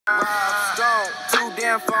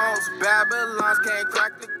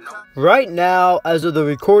Right now, as of the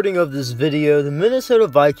recording of this video, the Minnesota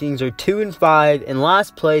Vikings are 2-5 in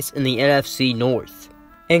last place in the NFC North.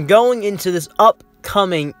 And going into this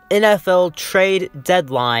upcoming NFL trade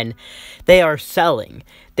deadline, they are selling.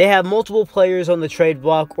 They have multiple players on the trade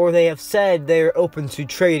block, or they have said they are open to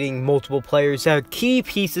trading multiple players that are key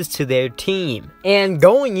pieces to their team. And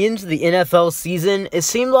going into the NFL season, it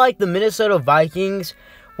seemed like the Minnesota Vikings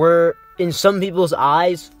were, in some people's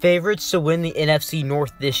eyes, favorites to win the NFC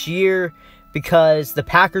North this year because the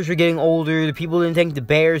Packers are getting older. The people didn't think the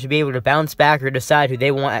Bears would be able to bounce back or decide who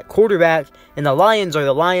they want at quarterback, and the Lions are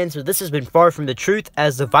the Lions, but this has been far from the truth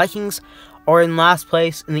as the Vikings are in last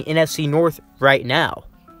place in the NFC North right now.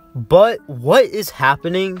 But what is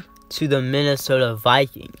happening to the Minnesota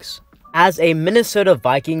Vikings? As a Minnesota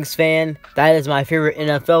Vikings fan, that is my favorite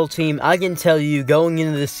NFL team. I can tell you, going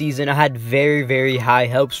into the season, I had very, very high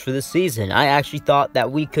hopes for the season. I actually thought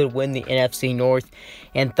that we could win the NFC North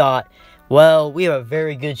and thought, well, we have a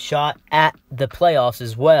very good shot at the playoffs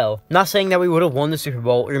as well. Not saying that we would have won the Super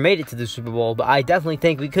Bowl or made it to the Super Bowl, but I definitely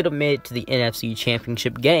think we could have made it to the NFC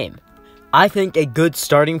Championship game. I think a good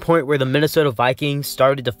starting point where the Minnesota Vikings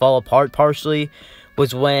started to fall apart partially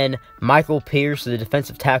was when Michael Pierce, the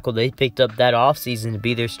defensive tackle they picked up that offseason to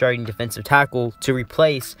be their starting defensive tackle to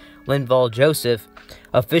replace Linval Joseph,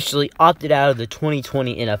 officially opted out of the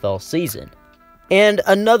 2020 NFL season. And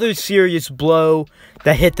another serious blow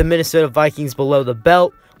that hit the Minnesota Vikings below the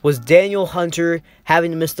belt was Daniel Hunter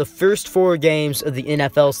having to miss the first 4 games of the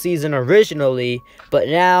NFL season originally, but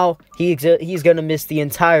now he's going to miss the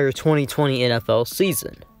entire 2020 NFL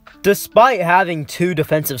season. Despite having 2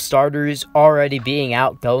 defensive starters already being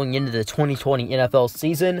out going into the 2020 NFL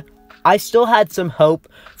season, I still had some hope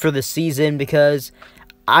for the season because,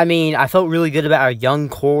 I felt really good about our young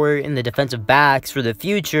core and the defensive backs for the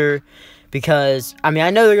future because, I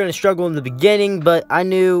know they're going to struggle in the beginning, but I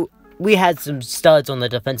knew we had some studs on the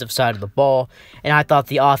defensive side of the ball, and I thought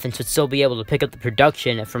the offense would still be able to pick up the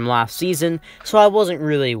production from last season, so I wasn't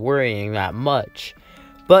really worrying that much.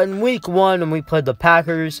 But in week 1, when we played the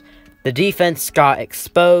Packers, the defense got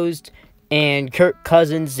exposed, and Kirk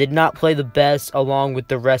Cousins did not play the best along with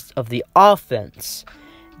the rest of the offense.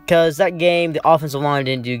 Because that game, the offensive line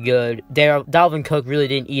didn't do good. Dalvin Cook really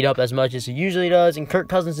didn't eat up as much as he usually does, and Kirk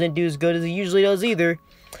Cousins didn't do as good as he usually does either.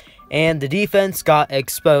 And the defense got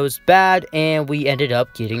exposed bad, and we ended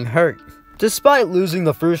up getting hurt. Despite losing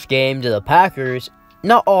the first game to the Packers,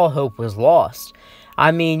 not all hope was lost.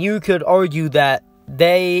 You could argue that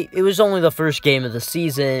it was only the first game of the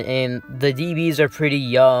season, and the DBs are pretty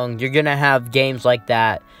young. You're going to have games like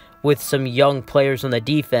that with some young players on the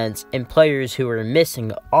defense and players who are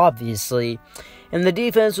missing, obviously. And the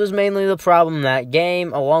defense was mainly the problem in that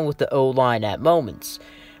game, along with the O-line at moments.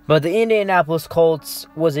 But the Indianapolis Colts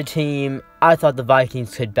was a team I thought the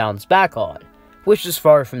Vikings could bounce back on, which is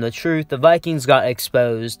far from the truth. The Vikings got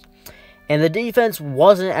exposed, and the defense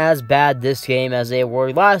wasn't as bad this game as they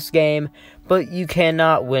were last game, but you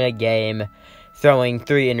cannot win a game throwing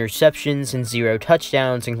 3 interceptions and 0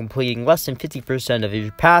 touchdowns and completing less than 50% of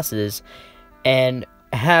your passes and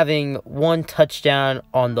having 1 touchdown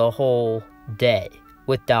on the whole day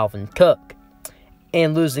with Dalvin Cook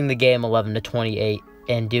and losing the game 11-28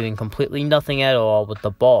 and doing completely nothing at all with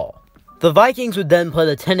the ball. The Vikings would then play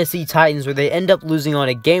the Tennessee Titans, where they end up losing on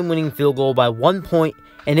a game-winning field goal by 1 point,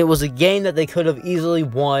 and it was a game that they could have easily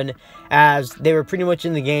won, as they were pretty much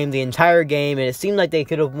in the game the entire game, and it seemed like they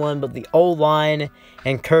could have won, but the O-line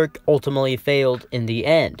and Kirk ultimately failed in the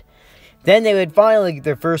end. Then they would finally get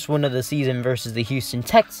their first win of the season versus the Houston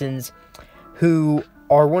Texans, who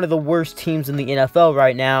are one of the worst teams in the NFL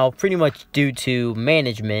right now, pretty much due to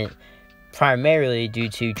management, primarily due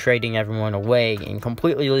to trading everyone away and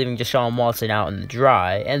completely leaving Deshaun Watson out in the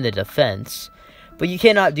dry and the defense. But you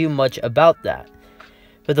cannot do much about that.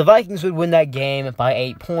 But the Vikings would win that game by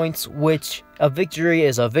 8 points, which a victory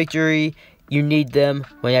is a victory. You need them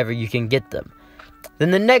whenever you can get them.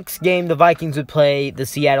 Then the next game, the Vikings would play the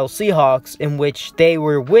Seattle Seahawks, in which they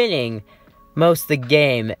were winning most of the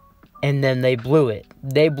game, and then they blew it.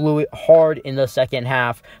 They blew it hard in the second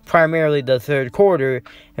half, primarily the third quarter,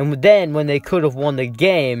 and then when they could have won the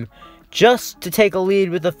game, just to take a lead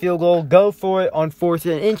with a field goal, go for it on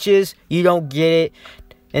 4th and inches, you don't get it,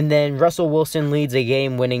 and then Russell Wilson leads a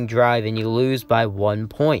game-winning drive, and you lose by 1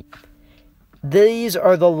 point. These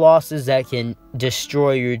are the losses that can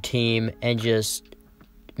destroy your team and just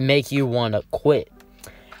make you want to quit.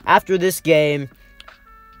 After this game,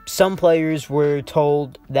 some players were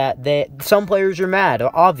told that some players are mad.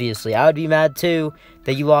 Obviously, I would be mad too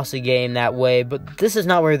that you lost a game that way, but this is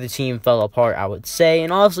not where the team fell apart, I would say,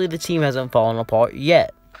 and honestly, the team hasn't fallen apart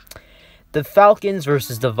yet. The Falcons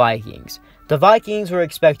versus the Vikings. The Vikings were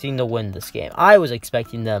expecting to win this game. I was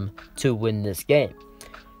expecting them to win this game.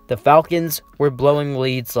 The Falcons were blowing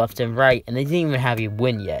leads left and right, and they didn't even have a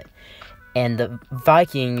win yet. And the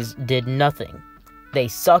Vikings did nothing. They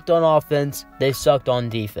sucked on offense, they sucked on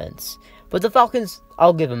defense. But the Falcons,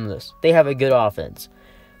 I'll give them this. They have a good offense.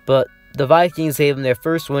 But the Vikings gave them their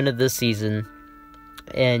first win of this season.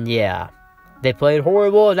 And yeah, they played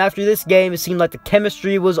horrible. And after this game, it seemed like the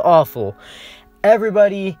chemistry was awful.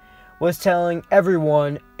 Everybody was telling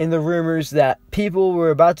everyone in the rumors that people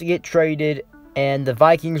were about to get traded and the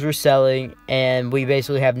Vikings were selling, and we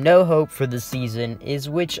basically have no hope for the season,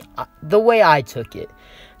 the way I took it.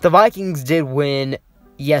 The Vikings did win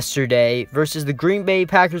yesterday versus the Green Bay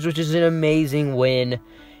Packers, which is an amazing win,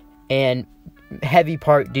 and heavy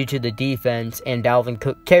part due to the defense and Dalvin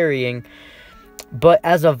Cook carrying. But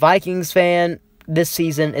as a Vikings fan, this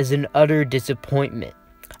season is an utter disappointment.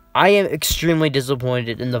 I am extremely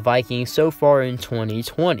disappointed in the Vikings so far in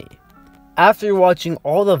 2020. After watching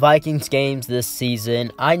all the Vikings games this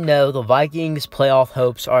season, I know the Vikings' playoff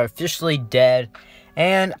hopes are officially dead.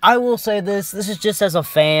 And I will say this is just as a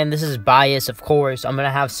fan, this is bias, of course. I'm going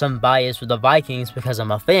to have some bias with the Vikings because I'm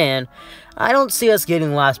a fan. I don't see us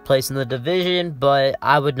getting last place in the division, but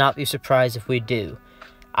I would not be surprised if we do.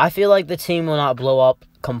 I feel like the team will not blow up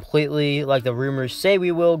completely like the rumors say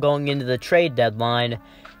we will going into the trade deadline,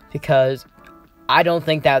 because I don't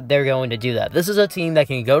think that they're going to do that. This is a team that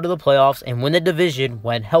can go to the playoffs and win the division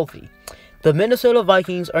when healthy. The Minnesota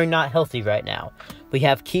Vikings are not healthy right now. We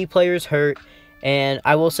have key players hurt, and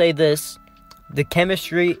I will say this, the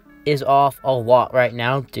chemistry is off a lot right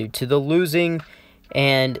now due to the losing,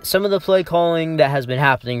 and some of the play calling that has been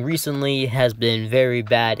happening recently has been very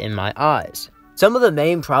bad in my eyes. Some of the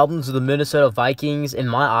main problems with the Minnesota Vikings in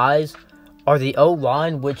my eyes are the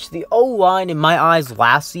O-line, which the O-line in my eyes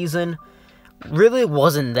last season really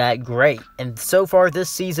wasn't that great, and so far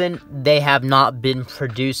this season they have not been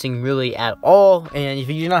producing really at all. And if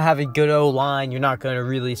you do not have a good O-line, you're not going to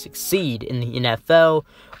really succeed in the NFL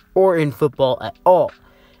or in football at all.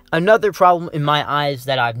 Another problem in my eyes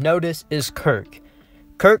that I've noticed is Kirk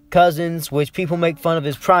Cousins, which people make fun of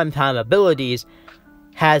his primetime abilities,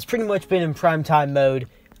 has pretty much been in primetime mode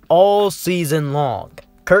all season long.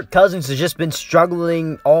 Kirk Cousins has just been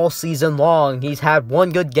struggling all season long. He's had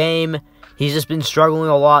one good game. He's just been struggling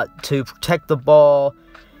a lot to protect the ball,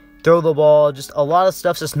 throw the ball, just a lot of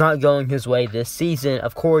stuff's just not going his way this season.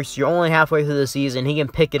 Of course, you're only halfway through the season. He can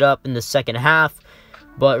pick it up in the second half,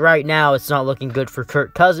 but right now it's not looking good for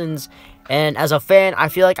Kirk Cousins. And as a fan, I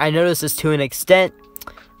feel like I noticed this to an extent.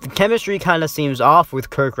 The chemistry kind of seems off with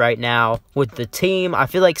Kirk right now with the team. I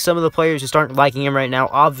feel like some of the players just aren't liking him right now,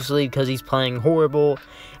 obviously because he's playing horrible.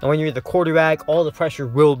 And when you're the quarterback, all the pressure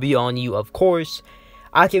will be on you, of course.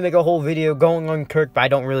 I can make a whole video going on Kirk, but I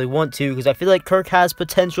don't really want to because I feel like Kirk has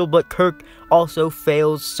potential, but Kirk also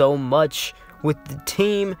fails so much with the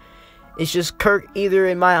team. It's just Kirk, either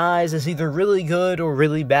in my eyes, is either really good or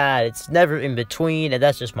really bad. It's never in between, and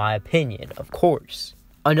that's just my opinion, of course.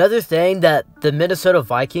 Another thing that the Minnesota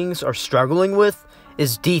Vikings are struggling with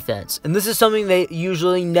is defense. And this is something they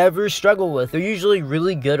usually never struggle with. They're usually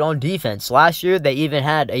really good on defense. Last year, they even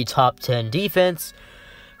had a top 10 defense.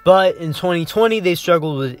 But in 2020, they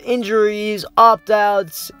struggled with injuries,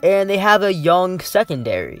 opt-outs, and they have a young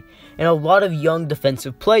secondary. And a lot of young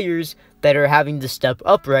defensive players that are having to step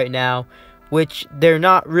up right now, which they're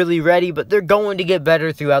not really ready, but they're going to get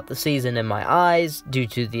better throughout the season in my eyes due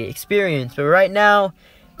to the experience. But right now,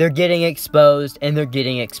 they're getting exposed, and they're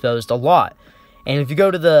getting exposed a lot. And if you go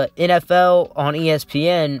to the NFL on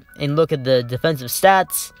ESPN and look at the defensive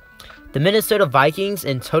stats, the Minnesota Vikings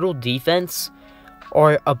in total defense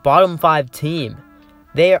are a bottom 5 team.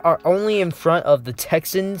 They are only in front of the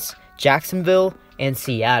Texans, Jacksonville, and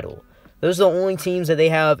Seattle. Those are the only teams that they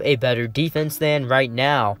have a better defense than right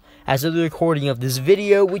now, as of the recording of this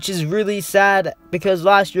video, which is really sad because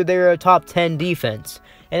last year they were a top 10 defense.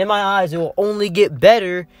 And in my eyes, it will only get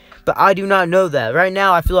better, but I do not know that. Right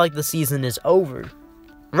now, I feel like the season is over.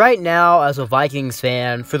 Right now, as a Vikings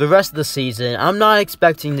fan, for the rest of the season, I'm not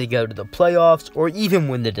expecting to go to the playoffs or even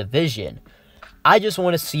win the division. I just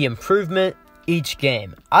want to see improvement each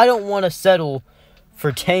game. I don't want to settle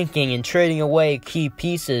for tanking and trading away key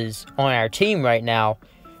pieces on our team right now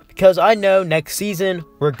because I know next season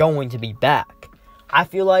we're going to be back. I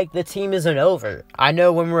feel like the team isn't over. I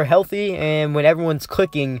know when we're healthy and when everyone's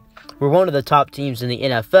clicking, we're one of the top teams in the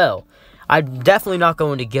NFL. I'm definitely not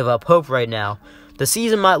going to give up hope right now. The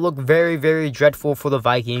season might look very, very dreadful for the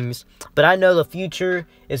Vikings, but I know the future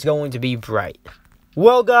is going to be bright.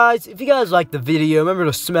 Well, guys, if you guys liked the video, remember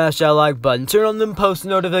to smash that like button, turn on them post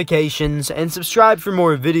notifications, and subscribe for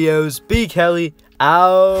more videos. B. Kelly,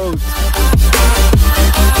 out.